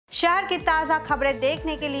शहर की ताज़ा खबरें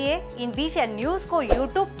देखने के लिए INBCN न्यूज को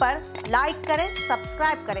YouTube पर लाइक करें,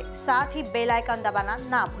 सब्सक्राइब करें, साथ ही बेल आइकन दबाना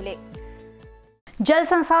ना भूलें। जल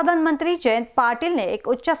संसाधन मंत्री जयंत पाटिल ने एक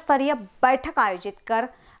उच्च स्तरीय बैठक आयोजित कर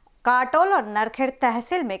काटोल और नरखेड़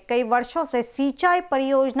तहसील में कई वर्षों से सिंचाई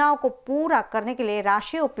परियोजनाओं को पूरा करने के लिए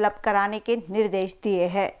राशि उपलब्ध कराने के निर्देश दिए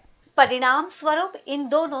हैं। परिणाम स्वरूप इन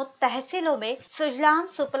दोनों तहसीलों में सुजलाम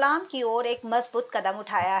सुफलाम की ओर एक मजबूत कदम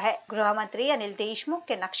उठाया है। गृह मंत्री अनिल देशमुख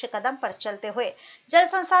के नक्शे कदम पर चलते हुए जल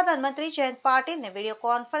संसाधन मंत्री जयंत पाटिल ने वीडियो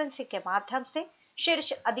कॉन्फ्रेंसिंग के माध्यम से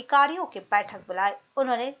शीर्ष अधिकारियों की बैठक बुलाई।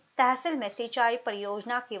 उन्होंने तहसील में सिंचाई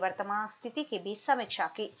परियोजना की वर्तमान स्थिति की भी समीक्षा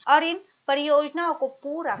की और इन परियोजनाओं को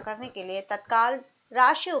पूरा करने के लिए तत्काल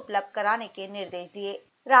राशि उपलब्ध कराने के निर्देश दिए।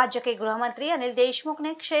 राज्य के गृह मंत्री अनिल देशमुख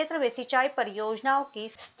ने क्षेत्र में सिंचाई परियोजनाओं की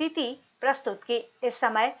स्थिति प्रस्तुत की। इस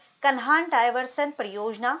समय कन्हान डायवर्सन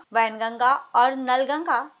परियोजना, वैनगंगा और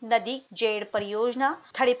नलगंगा नदी जेड़ परियोजना,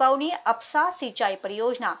 थड़ीपौनी अपसा सिंचाई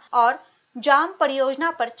परियोजना और जाम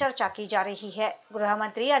परियोजना पर चर्चा की जा रही है। गृह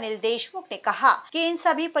मंत्री अनिल देशमुख ने कहा कि इन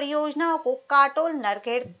सभी परियोजनाओं को काटोल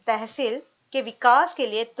नरखेड़ तहसील के विकास के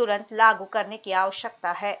लिए तुरंत लागू करने की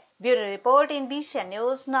आवश्यकता है। Bureau report INBCN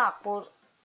news Nagpur.